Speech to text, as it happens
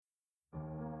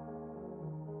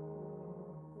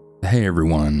Hey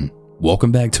everyone,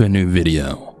 welcome back to a new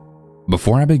video.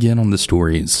 Before I begin on the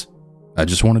stories, I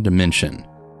just wanted to mention,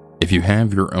 if you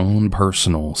have your own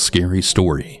personal scary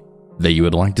story that you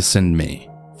would like to send me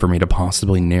for me to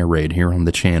possibly narrate here on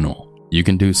the channel, you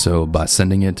can do so by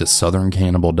sending it to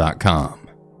southerncannibal.com.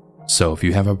 So if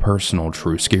you have a personal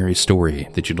true scary story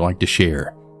that you'd like to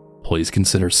share, please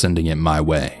consider sending it my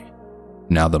way.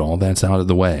 Now that all that's out of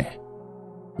the way,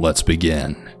 let's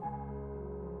begin.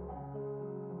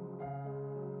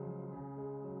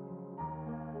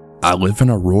 I live in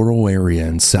a rural area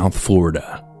in South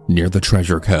Florida, near the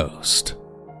Treasure Coast.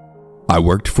 I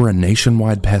worked for a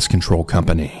nationwide pest control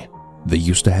company that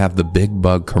used to have the big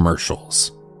bug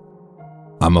commercials.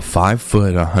 I'm a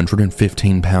 5',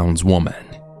 115 pounds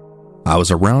woman. I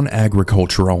was around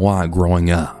agriculture a lot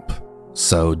growing up,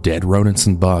 so dead rodents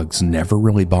and bugs never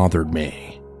really bothered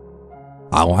me.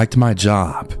 I liked my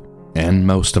job and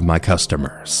most of my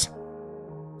customers.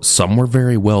 Some were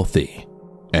very wealthy,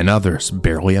 and others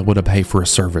barely able to pay for a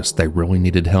service they really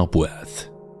needed help with.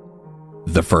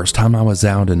 The first time I was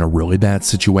out in a really bad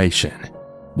situation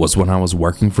was when I was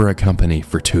working for a company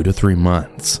for 2 to 3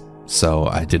 months, so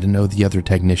I didn't know the other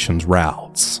technicians'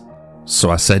 routes. So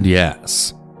I said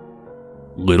yes.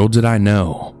 Little did I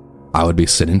know, I would be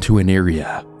sent into an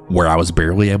area where I was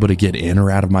barely able to get in or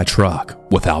out of my truck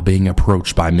without being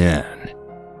approached by men.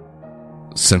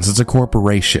 Since it's a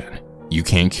corporation, you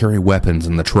can't carry weapons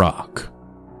in the truck.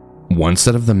 One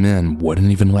set of the men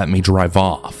wouldn't even let me drive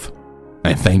off,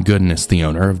 and thank goodness the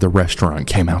owner of the restaurant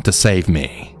came out to save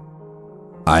me.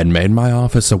 I had made my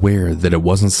office aware that it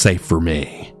wasn't safe for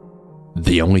me,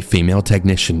 the only female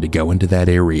technician to go into that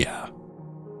area.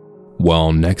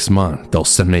 Well, next month they'll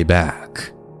send me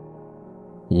back.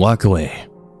 Luckily,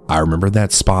 I remembered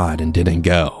that spot and didn't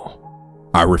go.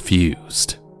 I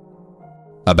refused.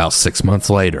 About 6 months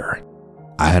later,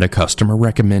 I had a customer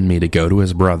recommend me to go to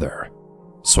his brother,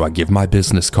 so I give my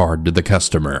business card to the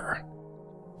customer.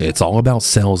 It's all about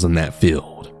sales in that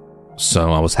field,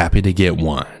 so I was happy to get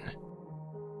one.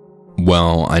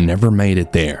 Well, I never made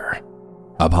it there.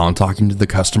 Upon talking to the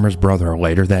customer's brother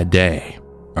later that day,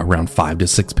 around 5 to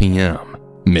 6 p.m.,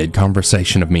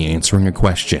 mid-conversation of me answering a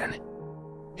question,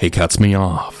 he cuts me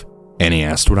off, and he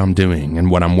asked what I'm doing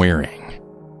and what I'm wearing,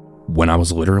 when I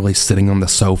was literally sitting on the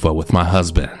sofa with my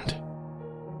husband.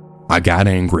 I got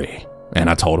angry, and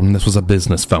I told him this was a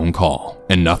business phone call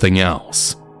and nothing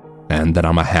else, and that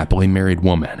I'm a happily married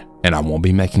woman and I won't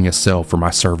be making a sale for my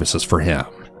services for him.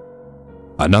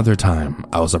 Another time,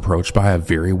 I was approached by a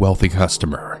very wealthy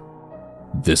customer.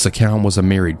 This account was a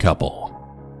married couple.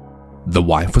 The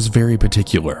wife was very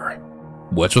particular,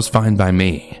 which was fine by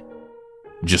me.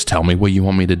 Just tell me what you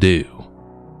want me to do.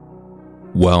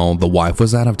 Well, the wife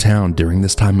was out of town during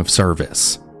this time of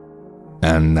service,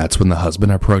 and that's when the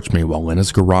husband approached me while in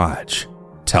his garage,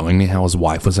 telling me how his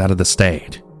wife was out of the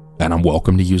state and I'm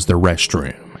welcome to use their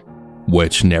restroom,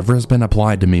 which never has been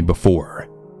applied to me before.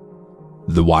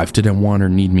 The wife didn't want or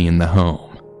need me in the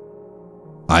home.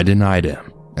 I denied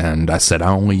him, and I said I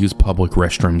only use public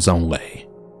restrooms only,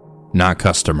 not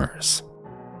customers.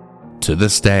 To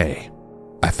this day,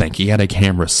 I think he had a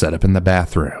camera set up in the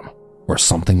bathroom or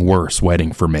something worse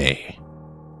waiting for me.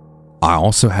 I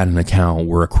also had an account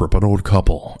where a crippled old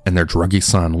couple and their druggy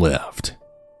son lived.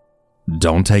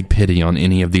 Don't take pity on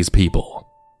any of these people,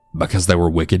 because they were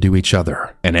wicked to each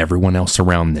other and everyone else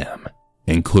around them,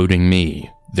 including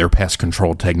me, their pest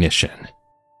control technician.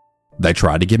 They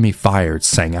tried to get me fired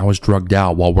saying I was drugged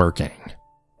out while working,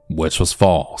 which was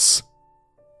false.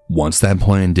 Once that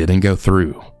plan didn't go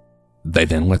through, they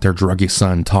then let their druggy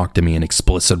son talk to me in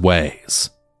explicit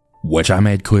ways, which I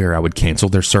made clear I would cancel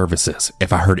their services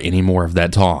if I heard any more of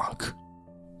that talk.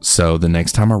 So the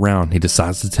next time around, he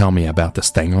decides to tell me about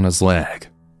this thing on his leg,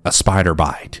 a spider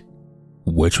bite,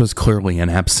 which was clearly an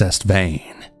abscessed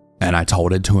vein, and I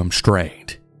told it to him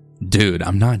straight. Dude,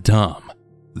 I'm not dumb.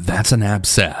 That's an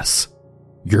abscess.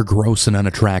 You're gross and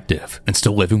unattractive and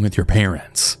still living with your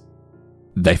parents.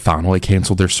 They finally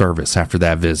canceled their service after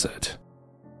that visit.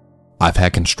 I've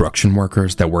had construction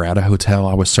workers that were at a hotel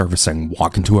I was servicing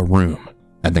walk into a room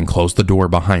and then close the door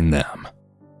behind them.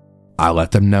 I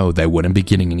let them know they wouldn't be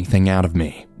getting anything out of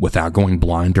me without going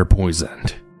blind or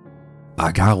poisoned.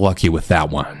 I got lucky with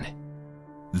that one.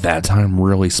 That time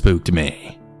really spooked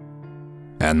me.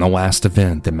 And the last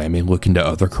event that made me look into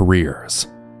other careers,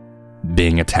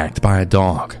 being attacked by a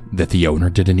dog that the owner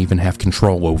didn't even have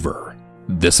control over.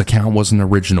 This account was an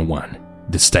original one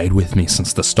that stayed with me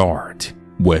since the start,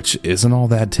 which isn't all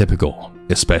that typical,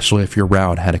 especially if your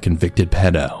route had a convicted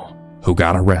pedo who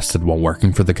got arrested while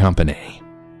working for the company,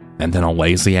 and then a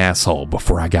lazy asshole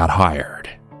before I got hired.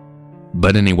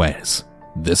 But anyways,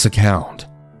 this account,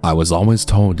 I was always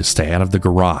told to stay out of the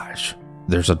garage.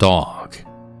 There's a dog.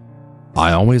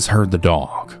 I always heard the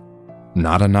dog.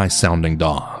 Not a nice sounding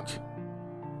dog.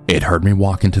 It heard me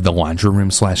walk into the laundry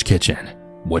room/kitchen,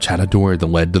 which had a door that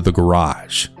led to the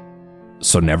garage.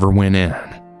 So never went in,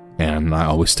 and I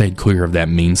always stayed clear of that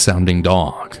mean sounding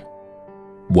dog.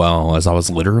 Well, as I was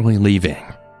literally leaving,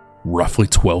 roughly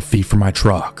 12 feet from my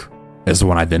truck, is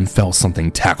when I then felt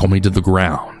something tackle me to the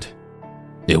ground.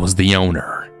 It was the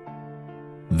owner.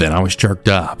 Then I was jerked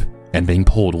up and being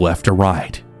pulled left to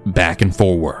right, back and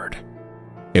forward.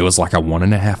 It was like a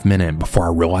 1.5 minute before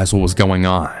I realized what was going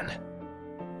on.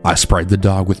 I sprayed the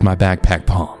dog with my backpack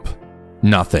pump.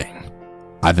 Nothing.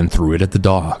 I then threw it at the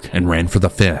dog and ran for the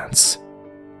fence.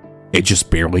 It just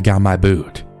barely got my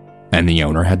boot, and the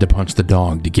owner had to punch the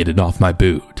dog to get it off my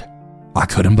boot. I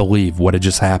couldn't believe what had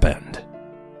just happened.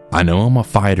 I know I'm a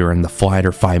fighter in the flight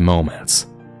or fight moments.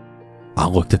 I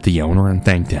looked at the owner and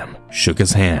thanked him, shook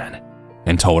his hand,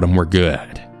 and told him we're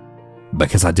good,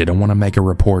 because I didn't want to make a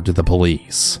report to the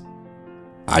police.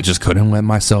 I just couldn't let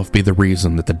myself be the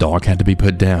reason that the dog had to be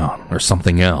put down or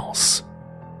something else.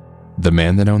 The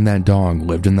man that owned that dog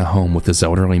lived in the home with his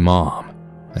elderly mom,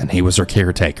 and he was her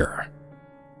caretaker.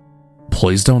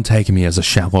 Please don't take me as a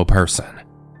shallow person,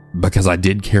 because I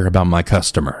did care about my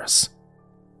customers.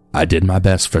 I did my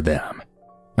best for them,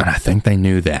 and I think they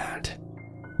knew that.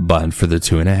 But for the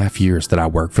 2.5 years that I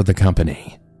worked for the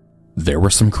company, there were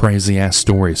some crazy ass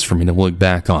stories for me to look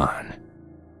back on.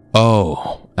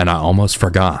 Oh, and I almost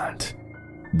forgot.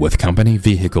 With company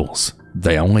vehicles,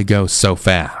 they only go so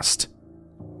fast.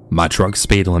 My truck's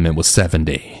speed limit was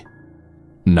 70.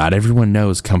 Not everyone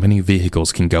knows company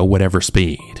vehicles can go whatever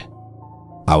speed.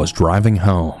 I was driving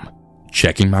home,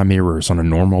 checking my mirrors on a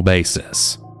normal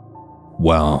basis.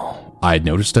 Well, I had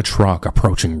noticed a truck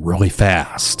approaching really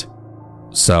fast.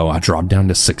 So I dropped down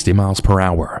to 60 miles per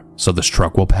hour so this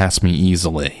truck will pass me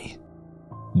easily.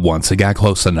 Once it got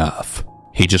close enough,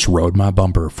 he just rode my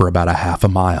bumper for about a half a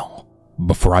mile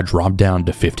before I dropped down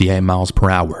to 58 miles per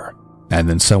hour, and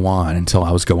then so on until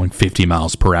I was going 50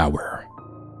 miles per hour.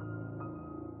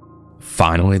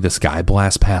 Finally, this guy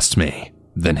blasted past me,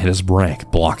 then hit his brake,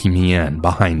 blocking me in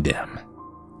behind him,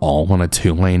 all on a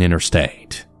 2-lane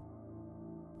interstate.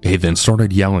 He then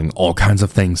started yelling all kinds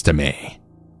of things to me.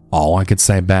 All I could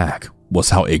say back was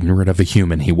how ignorant of a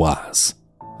human he was,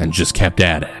 and just kept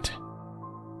at it.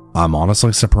 I'm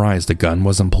honestly surprised a gun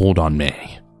wasn't pulled on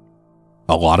me.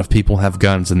 A lot of people have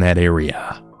guns in that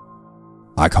area.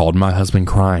 I called my husband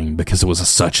crying because it was a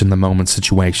such in the moment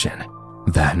situation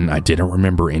that I didn't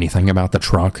remember anything about the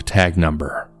truck tag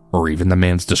number or even the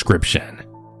man's description.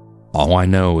 All I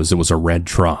know is it was a red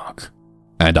truck,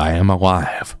 and I am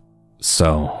alive,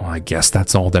 so I guess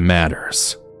that's all that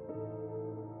matters.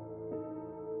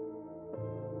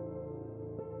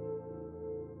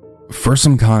 For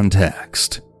some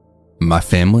context, my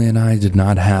family and I did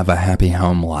not have a happy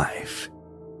home life.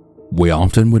 We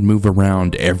often would move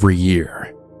around every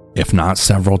year, if not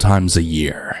several times a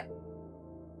year.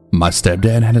 My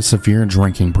stepdad had a severe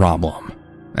drinking problem,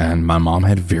 and my mom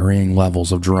had varying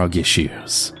levels of drug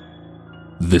issues.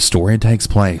 This story takes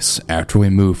place after we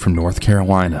moved from North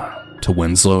Carolina to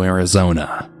Winslow,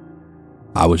 Arizona.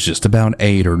 I was just about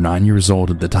 8 or 9 years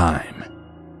old at the time.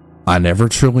 I never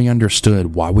truly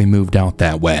understood why we moved out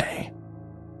that way.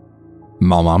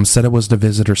 My mom said it was to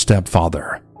visit her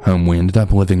stepfather, whom we ended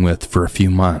up living with for a few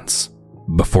months,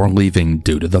 before leaving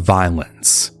due to the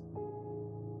violence.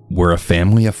 We're a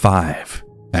family of 5,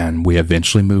 and we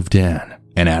eventually moved in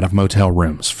and out of motel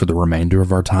rooms for the remainder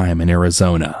of our time in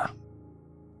Arizona.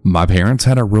 My parents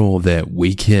had a rule that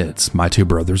we kids, my 2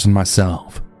 brothers and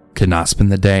myself, could not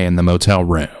spend the day in the motel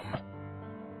room.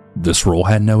 This rule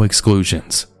had no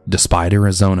exclusions, despite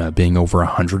Arizona being over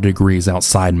 100 degrees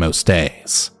outside most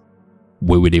days.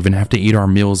 We would even have to eat our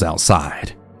meals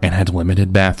outside and had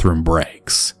limited bathroom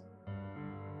breaks.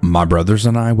 My brothers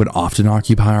and I would often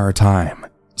occupy our time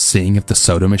seeing if the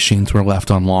soda machines were left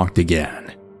unlocked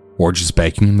again, or just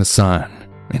baking in the sun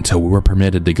until we were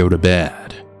permitted to go to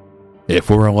bed. If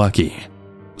we were lucky,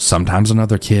 sometimes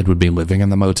another kid would be living in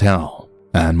the motel,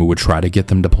 and we would try to get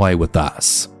them to play with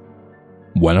us.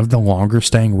 One of the longer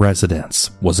staying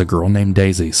residents was a girl named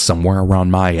Daisy, somewhere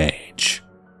around my age.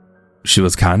 She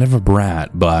was kind of a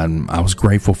brat, but I was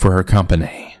grateful for her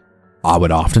company. I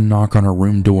would often knock on her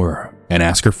room door and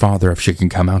ask her father if she could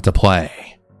come out to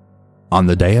play. On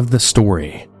the day of the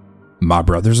story, my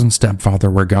brothers and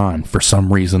stepfather were gone for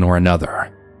some reason or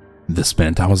another. This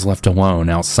meant I was left alone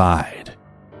outside.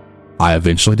 I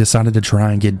eventually decided to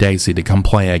try and get Daisy to come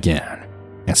play again,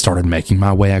 and started making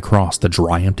my way across the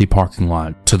dry, empty parking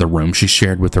lot to the room she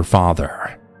shared with her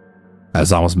father.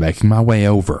 As I was making my way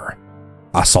over,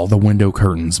 I saw the window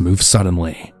curtains move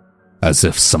suddenly, as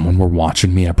if someone were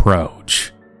watching me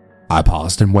approach. I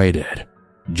paused and waited,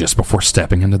 just before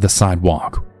stepping into the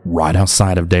sidewalk right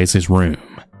outside of Daisy's room,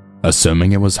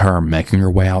 assuming it was her making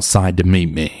her way outside to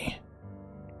meet me.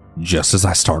 Just as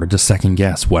I started to second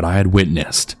guess what I had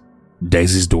witnessed,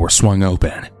 Daisy's door swung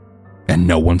open, and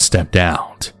no one stepped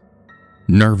out.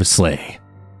 Nervously,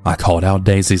 I called out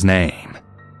Daisy's name.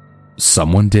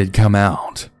 Someone did come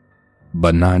out,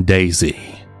 but not Daisy.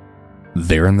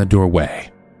 There in the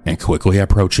doorway, and quickly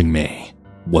approaching me,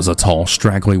 was a tall,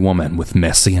 straggly woman with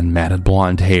messy and matted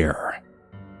blonde hair.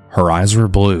 Her eyes were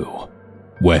blue,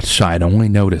 which I had only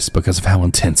noticed because of how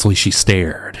intensely she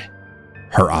stared.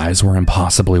 Her eyes were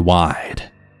impossibly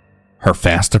wide. Her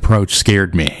fast approach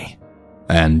scared me,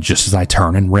 and just as I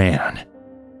turned and ran,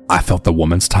 I felt the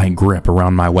woman's tight grip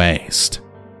around my waist.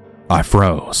 I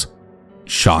froze,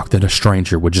 shocked that a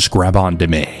stranger would just grab onto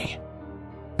me.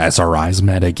 As our eyes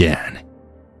met again,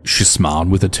 she smiled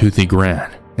with a toothy grin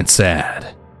and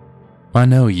said, "I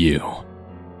know you.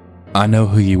 I know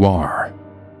who you are.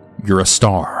 You're a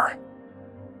star.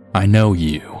 I know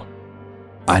you.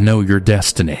 I know your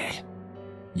destiny.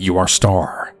 You are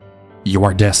star. You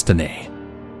are destiny.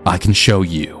 I can show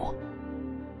you."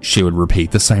 She would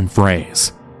repeat the same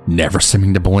phrase, never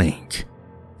seeming to blink,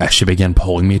 as she began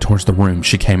pulling me towards the room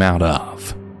she came out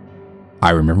of. I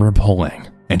remember pulling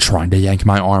and trying to yank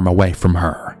my arm away from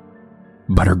her,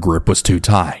 but her grip was too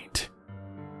tight.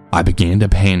 I began to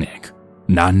panic,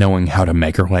 not knowing how to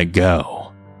make her let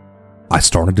go. I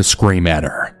started to scream at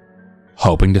her,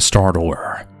 hoping to startle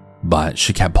her, but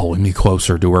she kept pulling me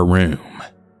closer to her room.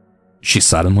 She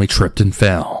suddenly tripped and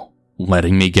fell,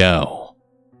 letting me go.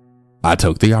 I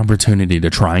took the opportunity to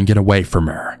try and get away from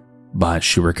her, but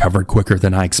she recovered quicker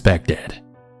than I expected,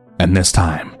 and this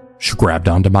time she grabbed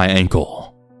onto my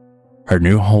ankle. Her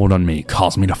new hold on me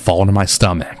caused me to fall to my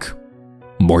stomach.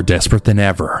 More desperate than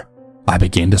ever, I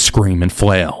began to scream and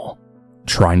flail,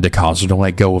 trying to cause her to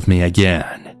let go of me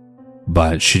again,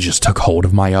 but she just took hold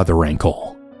of my other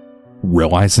ankle.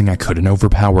 Realizing I couldn't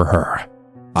overpower her,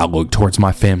 I looked towards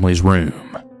my family's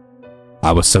room.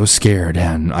 I was so scared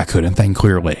and I couldn't think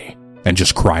clearly, and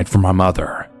just cried for my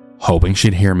mother, hoping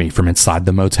she'd hear me from inside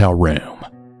the motel room.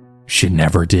 She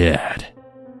never did.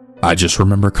 I just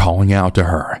remember calling out to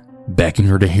her, begging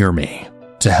her to hear me,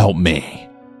 to help me.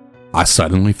 I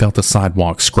suddenly felt the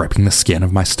sidewalk scraping the skin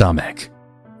of my stomach,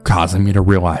 causing me to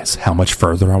realize how much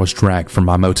further I was dragged from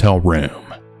my motel room.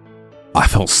 I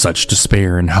felt such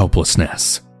despair and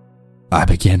hopelessness. I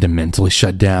began to mentally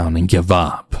shut down and give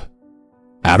up.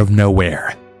 Out of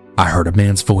nowhere, I heard a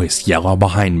man's voice yell out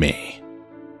behind me,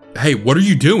 "Hey, what are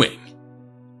you doing?"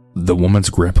 The woman's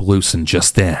grip loosened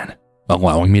just then,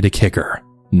 allowing me to kick her,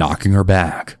 knocking her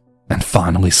back, and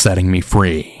finally setting me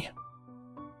free.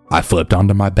 I flipped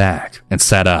onto my back and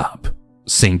sat up,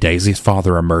 seeing Daisy's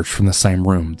father emerge from the same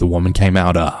room the woman came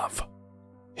out of.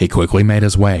 He quickly made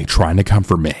his way, trying to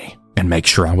comfort me and make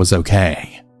sure I was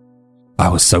okay. I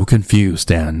was so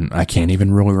confused and I can't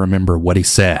even really remember what he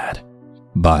said,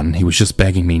 but he was just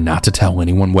begging me not to tell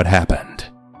anyone what happened.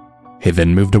 He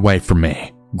then moved away from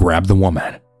me, grabbed the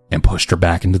woman, and pushed her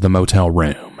back into the motel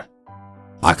room.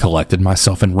 I collected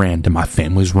myself and ran to my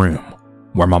family's room,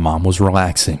 where my mom was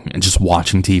relaxing and just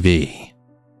watching TV.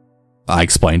 I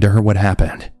explained to her what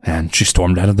happened, and she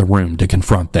stormed out of the room to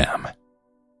confront them.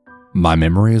 My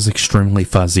memory is extremely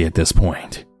fuzzy at this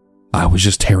point. I was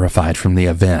just terrified from the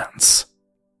events.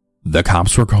 The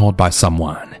cops were called by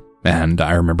someone, and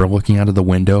I remember looking out of the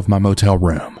window of my motel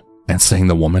room and seeing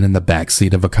the woman in the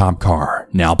backseat of a cop car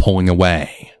now pulling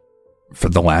away. For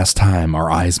the last time, our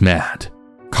eyes met,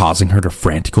 causing her to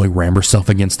frantically ram herself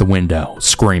against the window,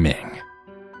 screaming.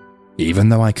 Even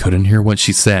though I couldn't hear what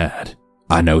she said,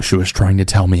 I know she was trying to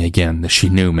tell me again that she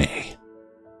knew me.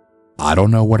 I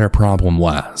don't know what her problem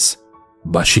was,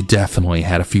 but she definitely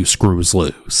had a few screws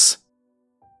loose.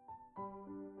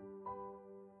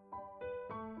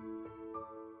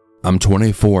 I'm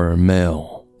 24,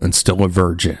 male, and still a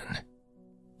virgin,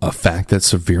 a fact that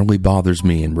severely bothers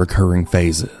me in recurring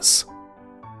phases.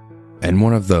 And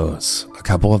one of those, a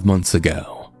couple of months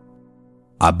ago,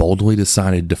 I boldly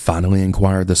decided to finally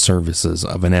inquire the services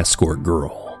of an escort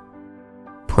girl.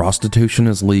 Prostitution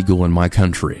is legal in my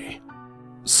country,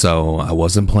 so I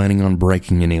wasn't planning on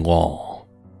breaking any law.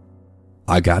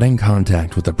 I got in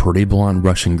contact with a pretty blonde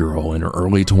Russian girl in her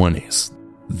early 20s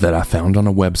that I found on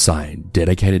a website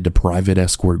dedicated to private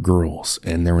escort girls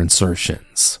and their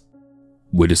insertions.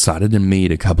 We decided to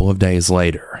meet a couple of days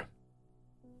later.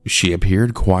 She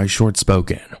appeared quite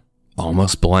short-spoken,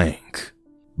 almost blank,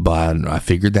 but I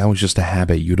figured that was just a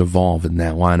habit you'd evolve in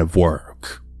that line of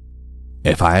work.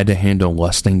 If I had to handle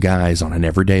lusting guys on an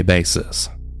everyday basis,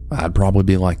 I'd probably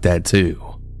be like that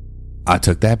too. I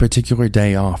took that particular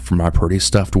day off from my pretty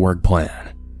stuffed work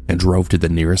plan and drove to the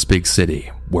nearest big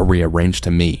city where we arranged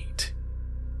to meet.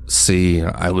 See,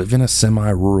 I live in a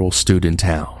semi-rural student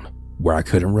town where I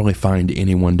couldn't really find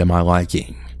anyone to my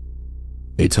liking.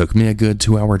 It took me a good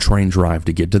 2-hour train drive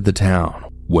to get to the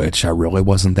town, which I really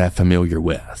wasn't that familiar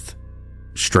with.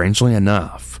 Strangely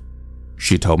enough,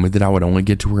 she told me that I would only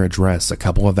get to her address a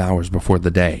couple of hours before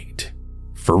the date,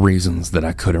 for reasons that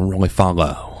I couldn't really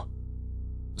follow.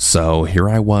 So here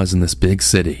I was in this big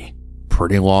city,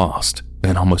 pretty lost,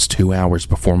 and almost 2 hours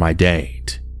before my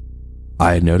date.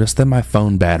 I had noticed that my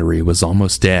phone battery was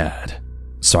almost dead,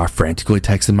 so I frantically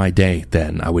texted my date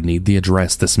that I would need the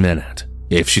address this minute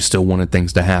if she still wanted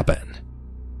things to happen.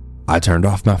 I turned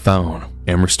off my phone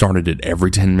and restarted it every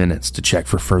 10 minutes to check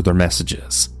for further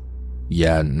messages,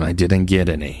 yet I didn't get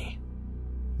any.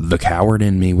 The coward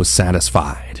in me was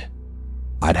satisfied.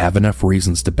 I'd have enough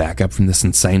reasons to back up from this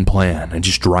insane plan and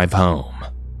just drive home.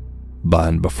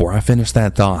 But before I finished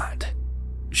that thought,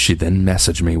 she then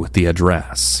messaged me with the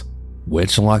address,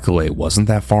 which luckily wasn't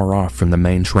that far off from the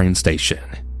main train station.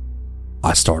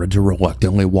 I started to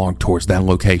reluctantly walk towards that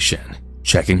location,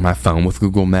 checking my phone with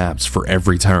Google Maps for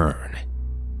every turn.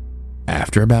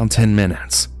 After about 10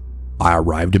 minutes, I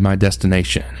arrived at my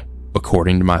destination,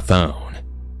 according to my phone,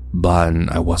 but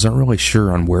I wasn't really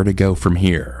sure on where to go from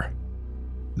here.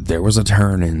 There was a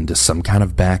turn into some kind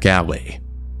of back alley,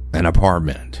 an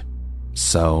apartment,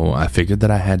 so I figured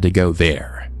that I had to go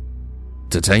there.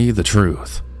 To tell you the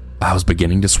truth, I was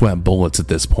beginning to sweat bullets at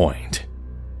this point.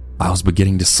 I was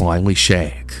beginning to slightly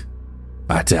shake.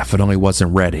 I definitely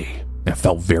wasn't ready and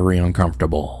felt very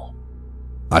uncomfortable.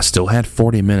 I still had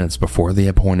 40 minutes before the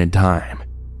appointed time,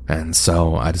 and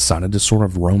so I decided to sort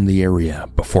of roam the area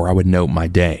before I would note my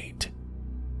date.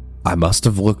 I must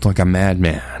have looked like a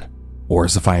madman, or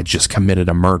as if I had just committed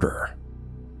a murder.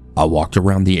 I walked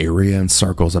around the area in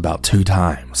circles about 2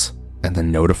 times, and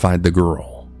then notified the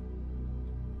girl.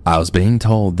 I was being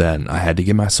told that I had to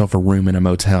get myself a room in a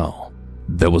motel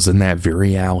that was in that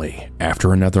very alley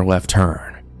after another left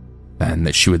turn, and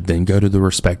that she would then go to the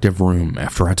respective room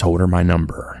after I told her my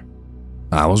number.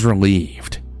 I was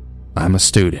relieved. I'm a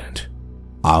student.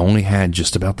 I only had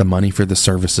just about the money for the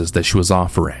services that she was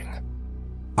offering.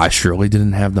 I surely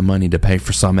didn't have the money to pay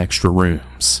for some extra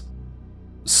rooms.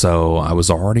 So I was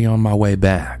already on my way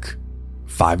back,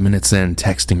 5 minutes in,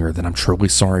 texting her that I'm truly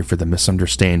sorry for the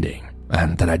misunderstanding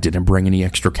and that I didn't bring any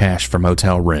extra cash for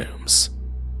motel rooms.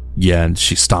 Yet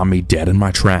she stopped me dead in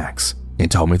my tracks and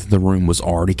told me that the room was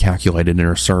already calculated in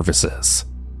her services.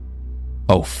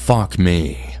 Oh, fuck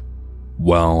me.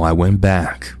 Well, I went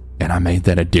back and I made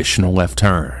that additional left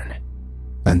turn,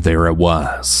 and there it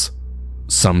was.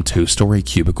 Some 2-story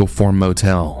cubicle form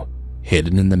motel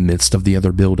hidden in the midst of the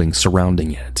other buildings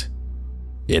surrounding it.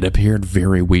 It appeared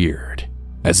very weird,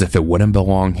 as if it wouldn't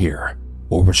belong here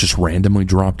or was just randomly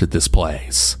dropped at this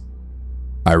place.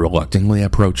 I reluctantly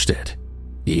approached it,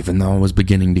 even though I was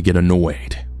beginning to get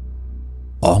annoyed.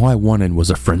 All I wanted was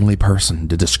a friendly person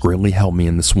to discreetly help me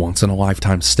in this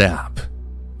once-in-a-lifetime step,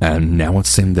 and now it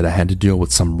seemed that I had to deal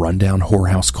with some rundown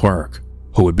whorehouse clerk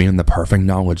who would be in the perfect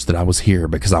knowledge that I was here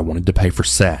because I wanted to pay for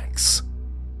sex.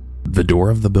 The door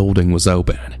of the building was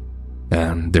open,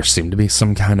 and there seemed to be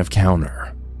some kind of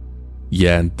counter.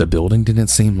 Yet the building didn't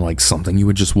seem like something you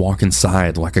would just walk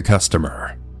inside like a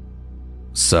customer.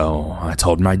 So I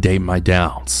told my date my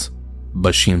doubts,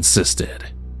 but she insisted.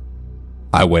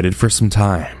 I waited for some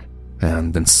time,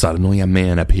 and then suddenly a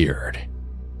man appeared.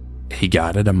 He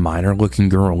guided a minor-looking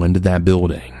girl into that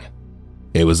building.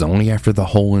 It was only after the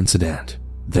whole incident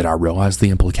that I realized the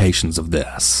implications of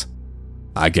this.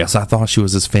 I guess I thought she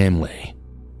was his family,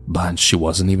 but she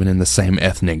wasn't even in the same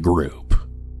ethnic group.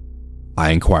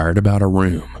 I inquired about her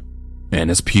room, and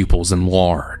his pupils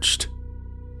enlarged.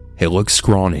 He looked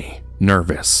scrawny,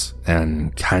 nervous,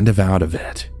 and kind of out of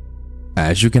it.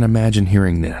 As you can imagine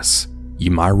hearing this,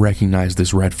 you might recognize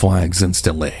these red flags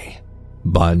instantly.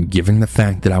 But given the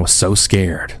fact that I was so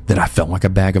scared that I felt like a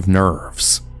bag of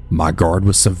nerves, my guard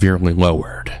was severely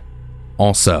lowered.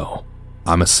 Also,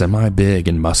 I'm a semi-big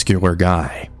and muscular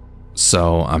guy,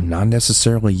 so I'm not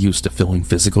necessarily used to feeling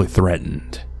physically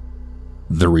threatened.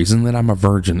 The reason that I'm a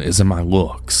virgin isn't my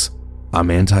looks. I'm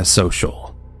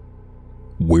antisocial.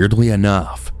 Weirdly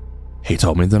enough, he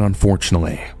told me that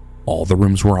unfortunately, all the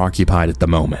rooms were occupied at the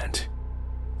moment.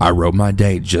 I wrote my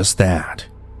date just that,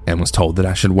 and was told that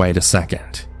I should wait a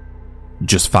second.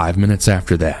 Just 5 minutes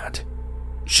after that,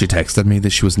 she texted me that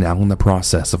she was now in the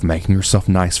process of making herself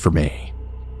nice for me,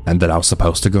 and that I was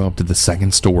supposed to go up to the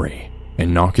second story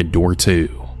and knock at door 2.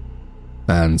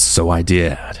 And so I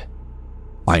did.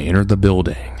 I entered the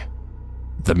building.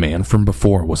 The man from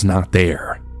before was not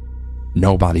there.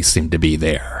 Nobody seemed to be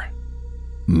there.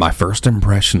 My first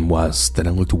impression was that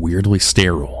it looked weirdly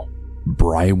sterile,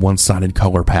 bright one-sided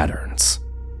color patterns.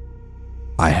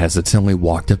 I hesitantly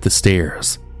walked up the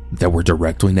stairs that were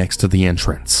directly next to the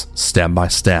entrance, step by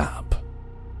step.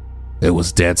 It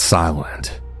was dead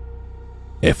silent.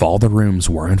 If all the rooms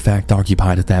were in fact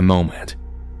occupied at that moment,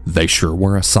 they sure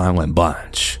were a silent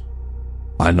bunch.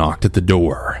 I knocked at the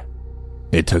door.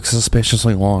 It took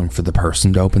suspiciously long for the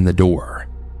person to open the door,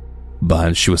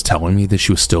 but she was telling me that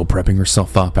she was still prepping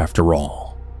herself up after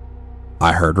all.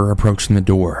 I heard her approaching the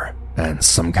door and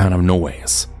some kind of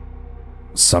noise.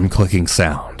 Some clicking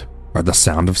sound, or the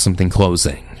sound of something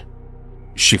closing.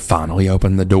 She finally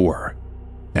opened the door,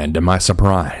 and to my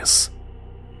surprise,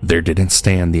 there didn't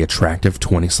stand the attractive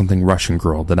 20-something Russian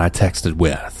girl that I texted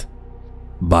with,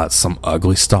 but some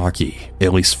ugly, stocky,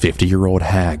 at least 50-year-old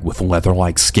hag with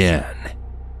leather-like skin.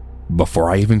 Before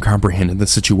I even comprehended the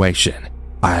situation,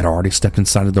 I had already stepped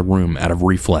inside of the room out of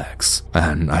reflex,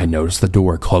 and I noticed the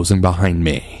door closing behind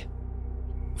me.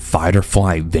 Fight or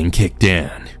flight then kicked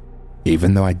in,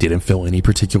 even though I didn't feel any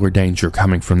particular danger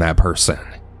coming from that person.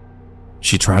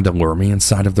 She tried to lure me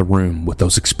inside of the room with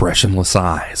those expressionless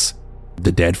eyes,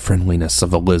 the dead friendliness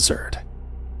of a lizard.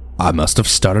 I must have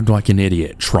stuttered like an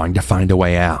idiot trying to find a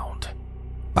way out.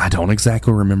 I don't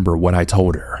exactly remember what I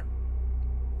told her.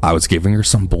 I was giving her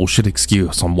some bullshit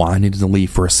excuse on why I needed to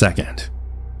leave for a second,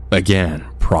 again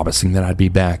promising that I'd be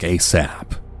back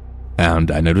ASAP, and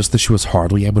I noticed that she was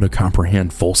hardly able to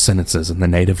comprehend full sentences in the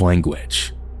native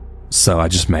language, so I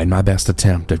just made my best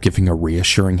attempt at giving a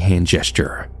reassuring hand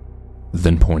gesture,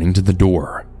 then pointing to the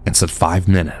door and said 5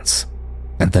 minutes,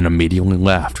 and then immediately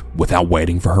left without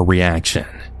waiting for her reaction.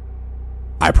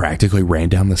 I practically ran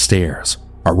down the stairs,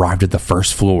 arrived at the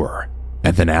first floor,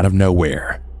 and then out of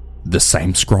nowhere, the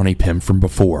same scrawny pimp from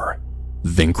before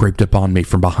then creeped up on me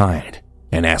from behind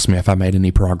and asked me if I made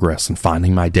any progress in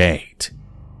finding my date.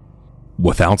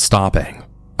 Without stopping,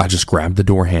 I just grabbed the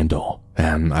door handle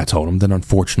and I told him that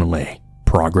unfortunately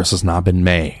progress has not been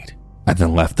made, and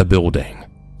then left the building,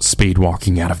 speed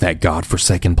walking out of that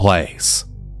godforsaken place.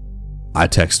 I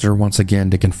texted her once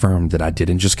again to confirm that I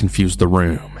didn't just confuse the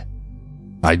room.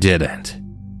 I didn't.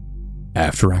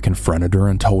 After I confronted her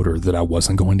and told her that I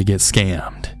wasn't going to get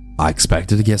scammed, I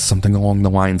expected to get something along the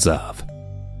lines of,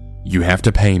 "You have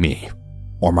to pay me,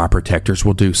 or my protectors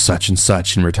will do such and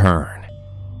such in return."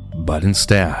 But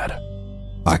instead,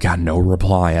 I got no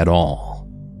reply at all.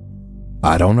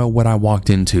 I don't know what I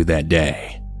walked into that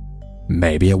day.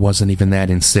 Maybe it wasn't even that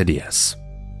insidious.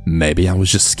 Maybe I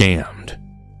was just scammed,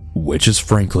 which is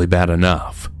frankly bad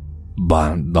enough,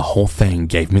 but the whole thing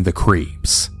gave me the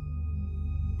creeps.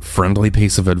 Friendly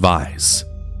piece of advice: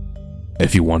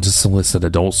 if you want to solicit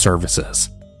adult services,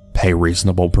 pay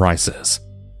reasonable prices,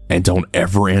 and don't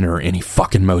ever enter any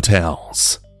fucking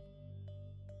motels.